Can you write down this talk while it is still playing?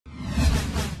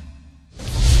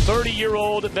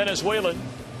30-year-old Venezuelan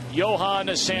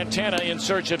Johan Santana in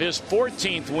search of his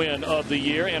 14th win of the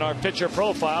year. And our pitcher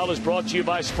profile is brought to you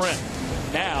by Sprint.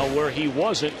 Now where he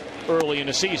wasn't early in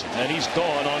the season, and he's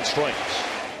gone on strikes.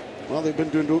 Well, they've been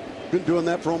doing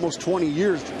that for almost 20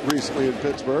 years recently in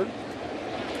Pittsburgh.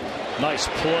 Nice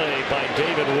play by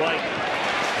David Wright,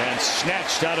 and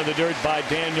snatched out of the dirt by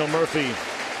Daniel Murphy.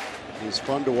 He's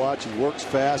fun to watch. He works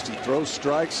fast. He throws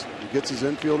strikes. He gets his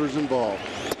infielders involved.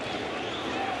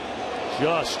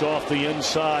 Just off the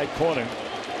inside corner.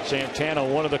 Santana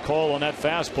wanted the call on that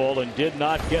fastball and did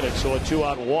not get it, so a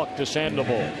 2-out walk to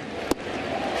Sandoval.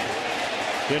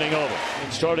 Inning over,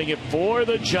 and starting it for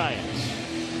the Giants.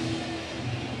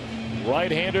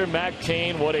 Right-hander Matt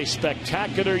Cain, what a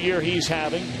spectacular year he's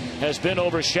having. Has been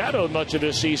overshadowed much of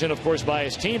this season, of course, by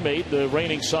his teammate, the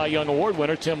reigning Cy Young Award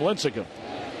winner, Tim Lincecum.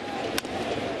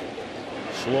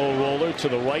 Slow roller to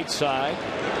the right side.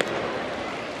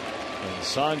 And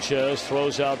Sanchez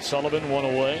throws out Sullivan, one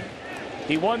away.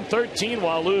 He won 13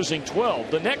 while losing 12.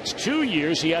 The next 2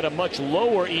 years, he had a much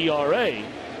lower ERA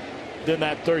than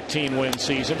that 13-win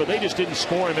season, but they just didn't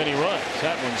score him any runs.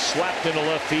 That one slapped into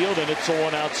left field, and it's a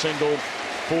 1-out single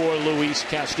for Luis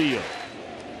Castillo.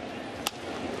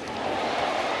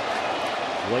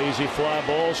 Lazy fly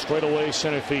ball straight away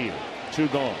center field. 2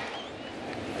 gone.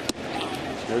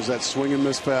 There's that swing and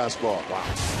miss fastball. Wow.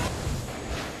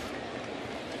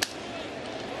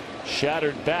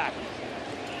 Shattered back.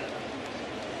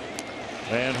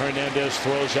 And Hernandez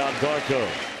throws out Garco.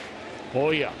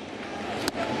 Oh yeah.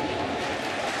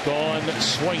 Gone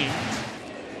swinging.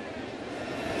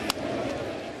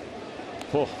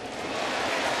 Oh.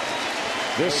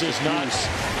 This is not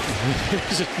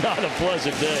this is not a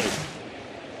pleasant day.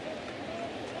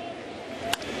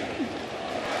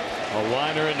 A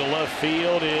liner into left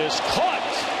field is caught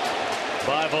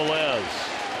by Velez.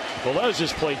 Velez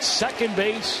has played second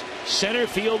base, center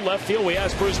field, left field. We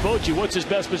asked Bruce Bochy what's his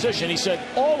best position. He said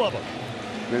all of them.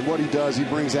 And what he does, he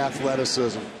brings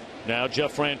athleticism. Now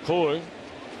Jeff Francoeur.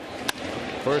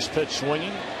 First pitch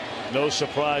swinging. No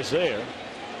surprise there.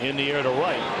 In the air to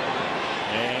right.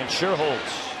 And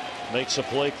Scherholtz makes a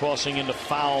play crossing into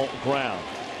foul ground.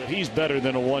 But he's better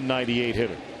than a 198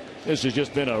 hitter. This has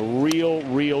just been a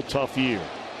real tough year.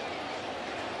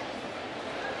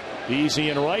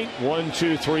 Easy and right. 1,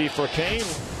 2, 3 for Cain.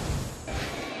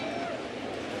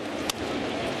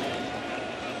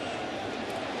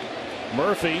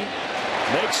 Murphy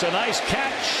makes a nice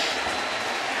catch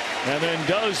and then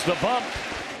does the bump.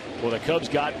 Well, the Cubs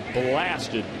got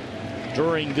blasted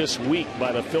during this week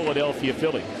by the Philadelphia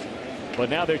Phillies, but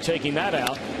now they're taking that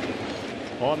out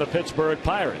on the Pittsburgh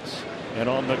Pirates. And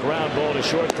on the ground ball to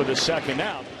short for the second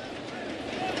out.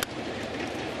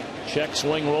 Check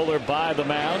swing roller by the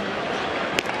mound.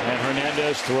 And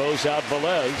Hernandez throws out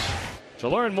Velez. To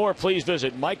learn more, please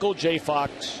visit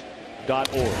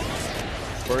michaeljfox.org.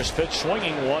 First pitch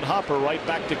swinging, one hopper right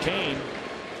back to Cain.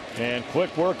 And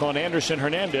quick work on Anderson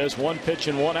Hernandez. 1 pitch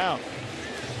and 1 out.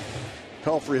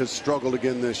 Pelfrey has struggled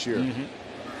again this year.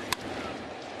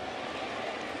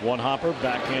 One hopper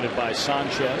backhanded by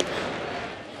Sanchez.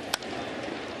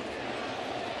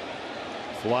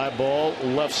 Fly ball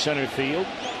left center field.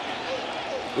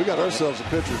 We got ourselves a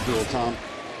pitcher's duel, Tom.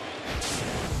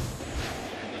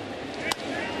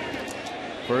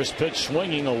 First pitch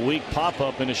swinging, a weak pop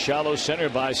up in a shallow center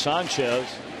by Sanchez.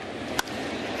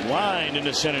 Line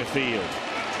into center field.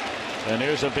 And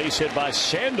there's a base hit by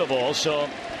Sandoval. So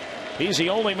he's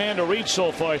the only man to reach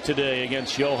so far today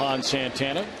against Johan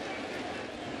Santana.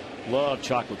 Love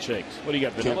chocolate shakes. What do you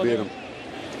got? Can't beat him.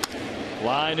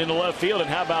 Line into left field. And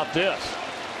how about this?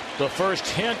 The first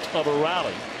hint of a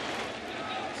rally.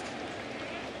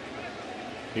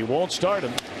 He won't start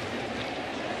him.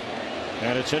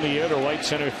 And it's in the air to right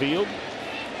center field.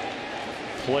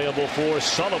 Playable for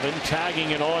Sullivan,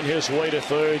 tagging it on his way to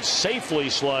third, safely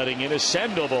sliding in is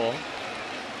Sandoval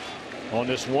on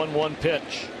this 1-1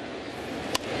 pitch.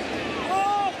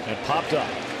 And popped up.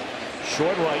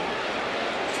 Short right.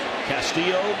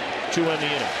 Castillo to end the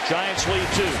inning. Giants lead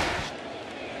 2.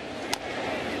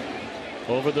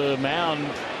 Over the mound,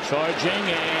 charging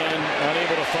and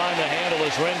unable to find the handle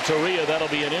is Renteria. That'll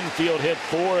be an infield hit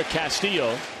for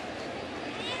Castillo.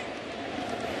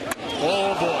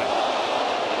 Oh boy.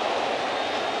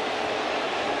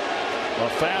 A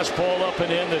fastball up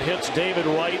and in that hits David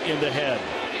Wright in the head.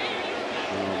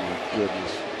 Oh my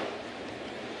goodness.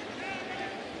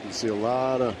 You see a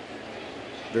lot of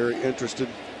very interested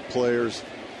players.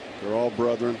 They're all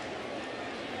brethren.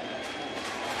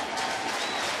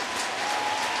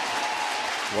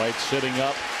 White sitting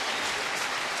up.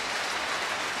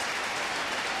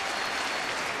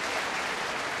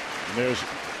 And there's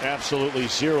absolutely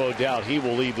zero doubt he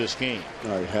will leave this game.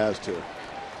 No, he has to.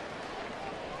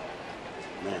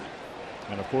 Man.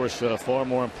 And of course, far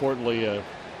more importantly,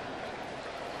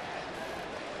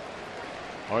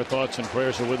 our thoughts and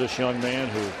prayers are with this young man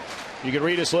who, you can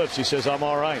read his lips. He says, "I'm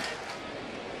all right."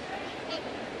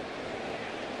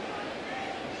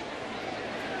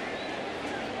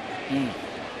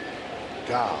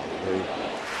 Golly.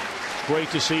 It's great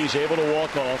to see he's able to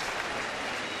walk off.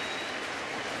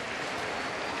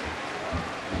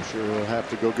 I'm sure he'll have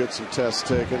to go get some tests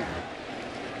taken.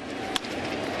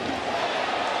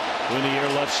 In the air,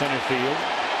 left center field.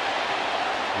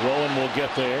 Rowan will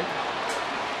get there.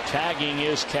 Tagging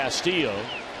is Castillo.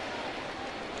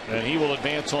 And he will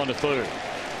advance on to third.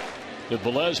 The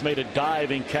Velez made a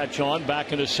diving catch on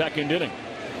back in the second inning.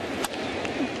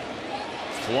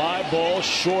 Fly ball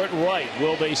short right.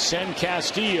 Will they send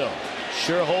Castillo?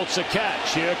 Sure holds a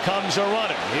catch. Here comes a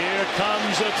runner. Here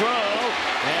comes a throw.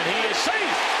 And he is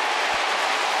safe.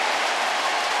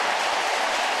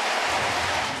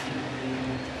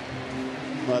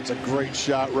 That's a great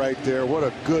shot right there. What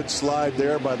a good slide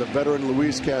there by the veteran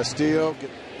Luis Castillo.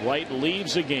 Wright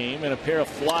leaves the game, and a pair of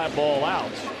fly ball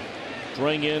outs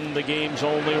bring in the game's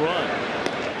only run.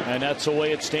 And that's the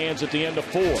way it stands at the end of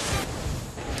 4.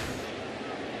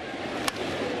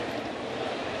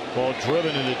 Ball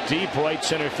driven into deep right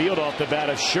center field off the bat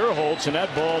of Sherholtz, and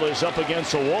that ball is up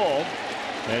against the wall.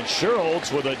 And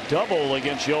Sherholtz with a double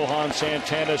against Johan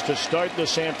Santanas to start the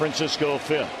San Francisco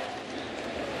 5th.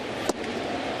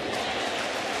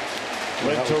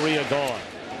 Renteria gone.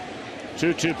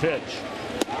 2-2 pitch.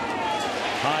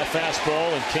 High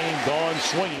fastball, and Kane gone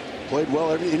swinging. Played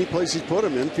well any place he's put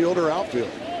him, infield or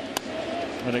outfield.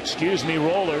 An excuse me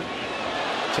roller.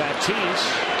 Tatis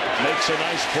makes a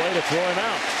nice play to throw him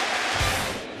out.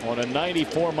 On a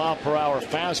 94-mile-per-hour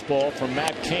fastball from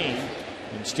Matt Kane.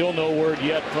 And still no word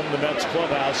yet from the Mets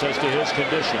clubhouse as to his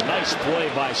condition. Nice play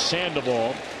by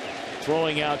Sandoval,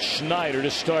 throwing out Schneider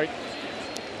to start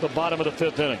the bottom of the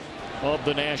 5th inning of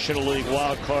the National League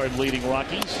wild card leading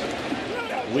Rockies.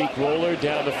 Weak roller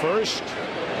down to first.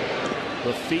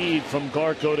 The feed from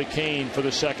Garco to Kane for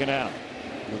the second out.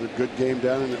 Another good game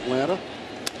down in Atlanta.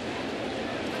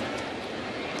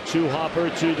 To Hopper,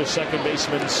 to the second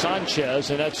baseman Sanchez,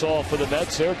 and that's all for the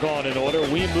Mets. They're gone in order.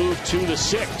 We move to the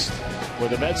 6th, where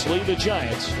the Mets lead the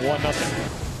Giants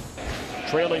 1-0.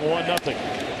 Trailing 1-0.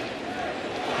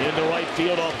 In the right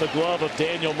field off the glove of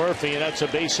Daniel Murphy, and that's a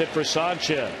base hit for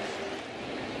Sanchez.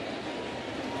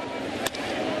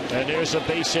 And there's a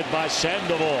base hit by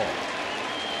Sandoval.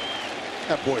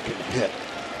 That boy can hit.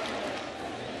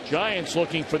 Giants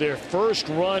looking for their first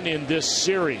run in this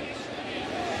series.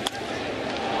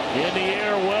 In the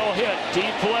air, well hit,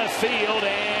 deep left field,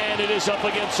 and it is up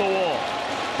against the wall.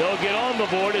 They'll get on the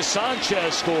board as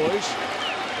Sanchez scores.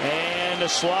 And a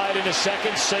slide into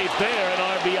second, safe there.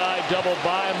 An RBI double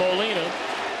by Molina.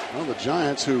 Well, the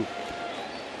Giants, who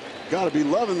got to be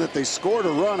loving that they scored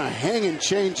a run, a hanging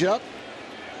changeup.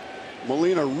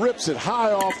 Molina rips it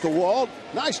high off the wall.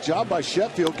 Nice job by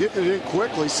Sheffield getting it in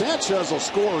quickly. Sanchez will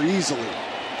score easily.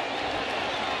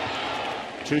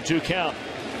 2-2 count.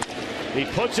 He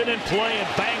puts it in play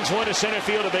and bangs one to center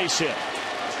field, a base hit.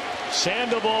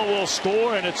 Sandoval will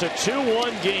score, and it's a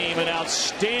 2-1 game. An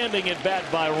outstanding at bat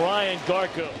by Ryan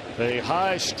Garco. A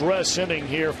high stress inning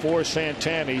here for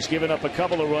Santana. He's given up a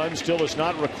couple of runs, still has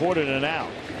not recorded an out.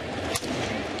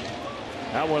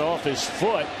 That went off his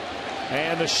foot.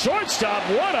 And the shortstop,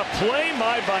 what a play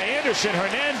made by Anderson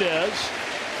Hernandez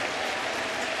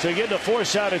to get the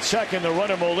force out at second. The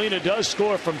runner Molina does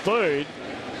score from third.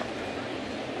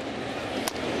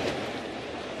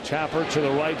 Tapper to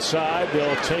the right side.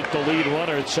 They'll take the lead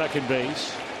runner at second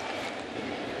base.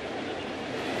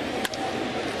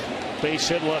 Base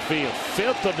hit left field.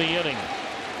 5th of the inning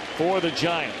for the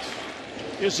Giants.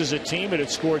 This is a team that had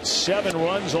scored 7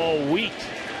 runs all week.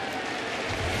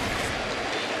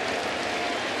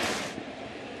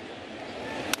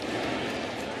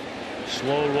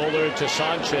 Slow roller to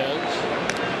Sanchez.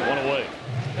 One away.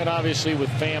 And obviously with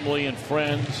family and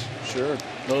friends. Sure.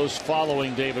 Those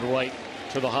following David Wright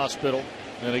to the hospital.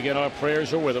 And again, our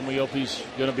prayers are with him. We hope he's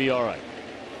going to be all right.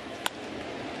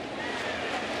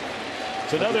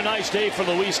 It's another nice day for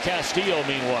Luis Castillo,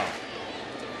 meanwhile.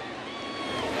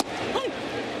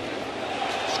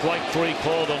 Strike 3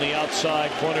 called on the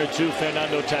outside corner to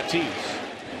Fernando Tatis.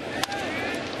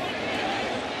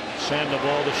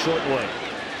 Sandoval the short way.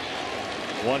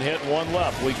 1 hit, 1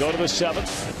 left. We go to the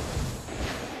 7th.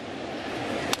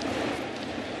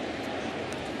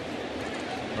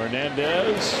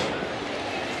 Hernandez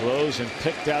throws and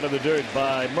picked out of the dirt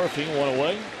by Murphy. 1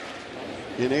 away.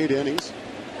 In 8 innings.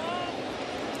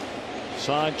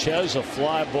 Sanchez, a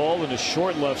fly ball in the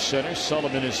short left center.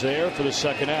 Sullivan is there for the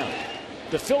second out.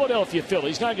 The Philadelphia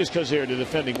Phillies, not just because they're the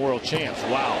defending world champs.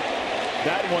 Wow.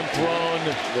 That one thrown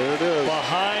there it is.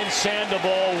 Behind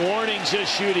Sandoval. Warnings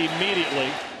issued immediately.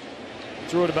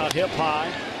 Threw it about hip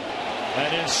high.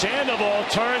 And then Sandoval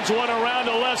turns one around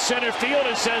to left center field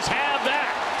and says, have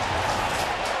that.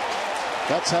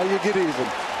 That's how you get even.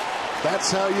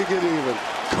 That's how you get even.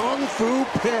 Kung Fu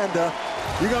Panda.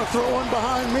 You going to throw one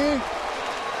behind me?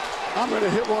 I'm going to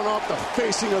hit one off the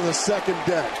facing of the second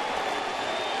deck.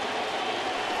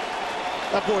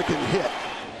 That boy can hit.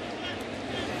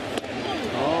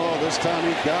 Oh, this time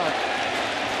he got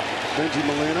Benji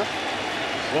Molina.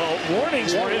 Well,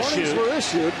 warnings were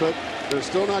issued, but they're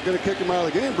still not going to kick him out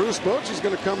of the game. Bruce Bochy's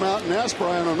going to come out and ask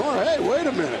Brian Honora, hey, wait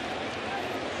a minute.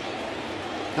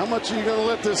 How much are you going to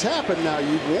let this happen now?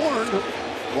 You've warned.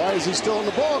 Why is he still in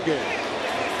the ball game?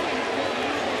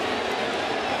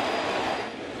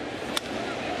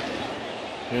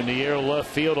 In the air left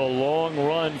field, a long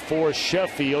run for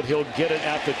Sheffield. He'll get it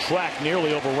at the track.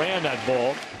 Nearly overran that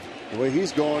ball. The way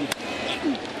he's going,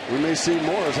 we may see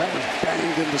more as having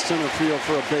banged into center field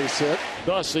for a base hit.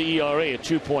 Thus the ERA at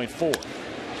 2.4.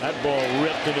 That ball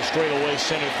ripped into straightaway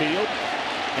center field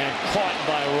and caught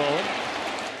by Rowan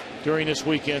during this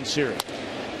weekend series.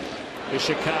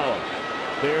 Ishikawa.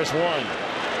 There's one.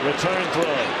 Return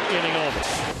throw. Inning over.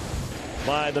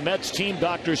 By the Mets team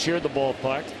doctors here at the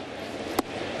ballpark.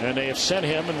 And they have sent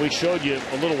him, and we showed you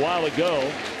a little while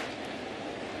ago,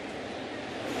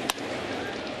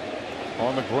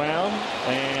 on the ground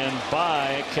and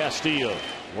by Castillo.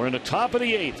 We're in the top of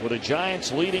the 8th with the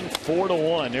Giants leading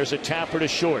 4-1. There's a tapper to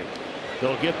short.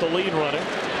 They'll get the lead runner.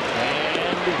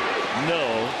 And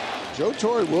no. Joe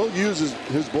Torre will use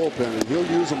his bullpen, and he'll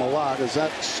use them a lot as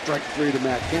that strike 3 to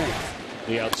Matt Cain.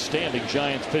 The outstanding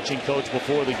Giants pitching coach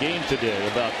before the game today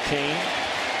about Cain.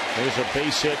 There's a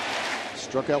base hit.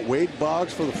 Struck out Wade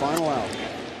Boggs for the final out.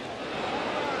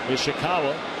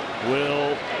 Ishikawa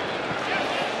will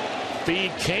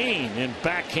feed Cain in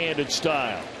backhanded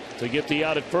style to get the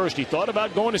out at first. He thought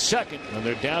about going to second, and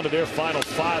they're down to their final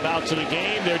 5 outs of the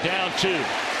game. They're down 2.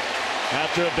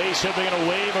 After a base hit, they're going to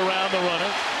wave around the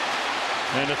runner.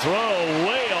 And the throw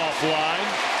way offline,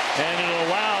 and it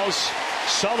allows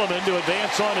Sullivan to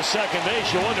advance on to second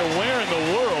base. You wonder where in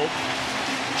the world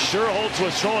Sherholtz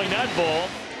was throwing that ball.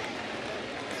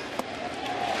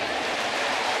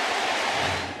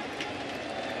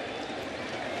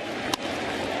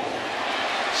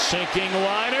 Sinking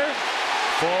liner,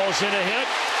 falls in a hit,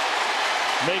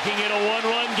 making it a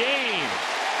 1-run game.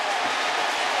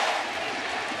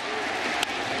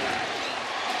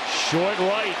 Short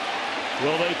right.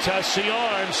 Will they test the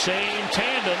arm? Same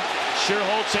tandem.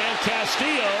 Sherholtz and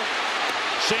Castillo.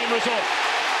 Same result.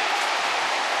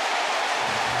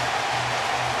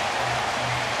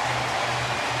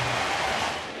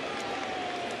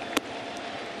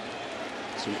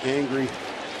 Some angry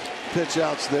pitch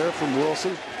outs there from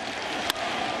Wilson.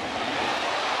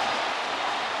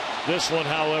 This one,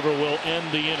 however, will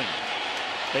end the inning.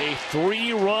 A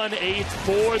 3-run 8th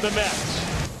for the Mets.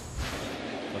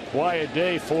 A quiet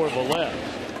day for Velez.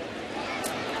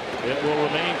 It will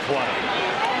remain quiet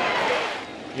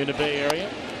in the Bay Area.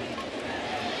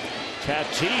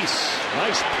 Tatis,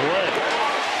 nice play.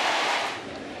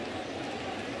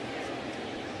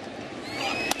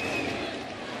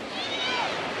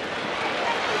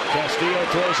 Castillo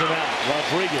throws him out.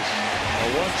 Rodriguez, a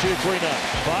 1-2-3 9.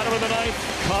 Bottom of the 9th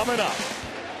coming up.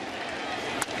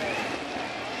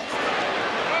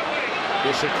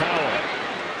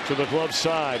 Ishikawa to the glove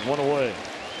side, 1 away.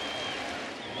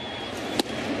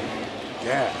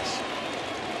 Gas.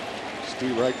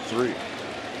 Steve Wright 3.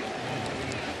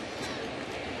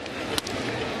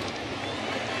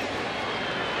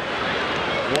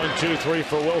 One, 2, 3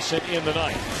 for Wilson in the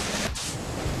 9th.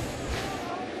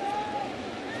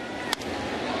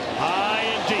 High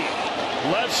and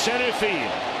deep. Left center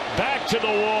field. Back to the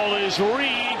wall is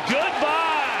Reed.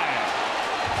 Goodbye.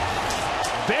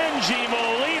 Benji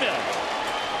Molina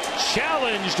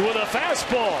challenged with a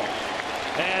fastball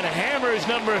and hammers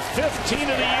number 15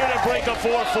 of the year to break a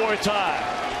 4-4 tie.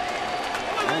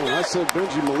 Oh, I said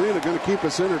Benji Molina going to keep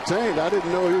us entertained. I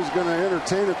didn't know he was going to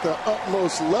entertain at the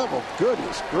utmost level.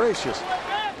 Goodness gracious.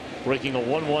 Breaking a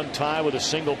 1-1 tie with a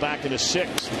single back in the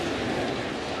 6th.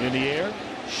 In the air,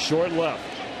 short left.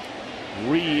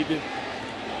 Reed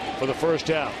for the first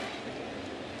out.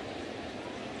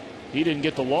 He didn't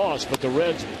get the loss, but the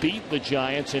Reds beat the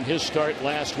Giants in his start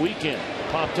last weekend.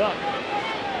 Popped up.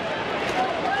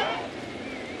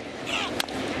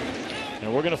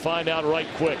 And we're going to find out right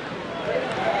quick.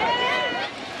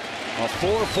 A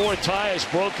 4-4 tie is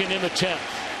broken in the 10th.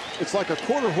 It's like a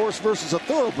quarter horse versus a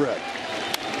thoroughbred.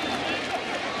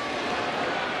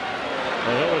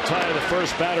 Well, he'll retire the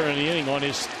first batter in the inning on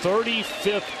his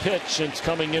 35th pitch since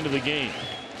coming into the game.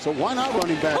 So why not run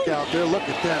him back out there? Look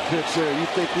at that pitch there. You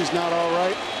think he's not all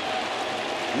right?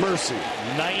 Mercy.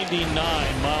 99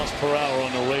 miles per hour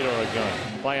on the radar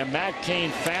gun by a Matt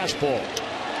Cain fastball.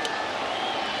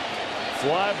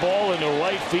 Fly ball into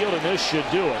right field, and this should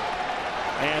do it.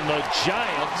 And the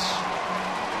Giants,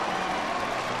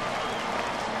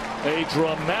 a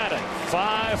dramatic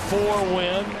 5-4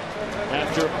 win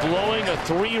after blowing a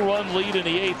 3-run lead in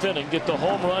the 8th inning, get the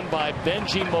home run by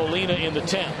Benji Molina in the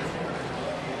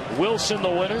 10th. Wilson the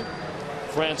winner,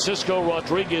 Francisco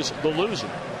Rodriguez the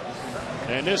loser.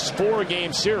 And this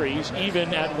 4-game series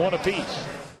even at 1 apiece.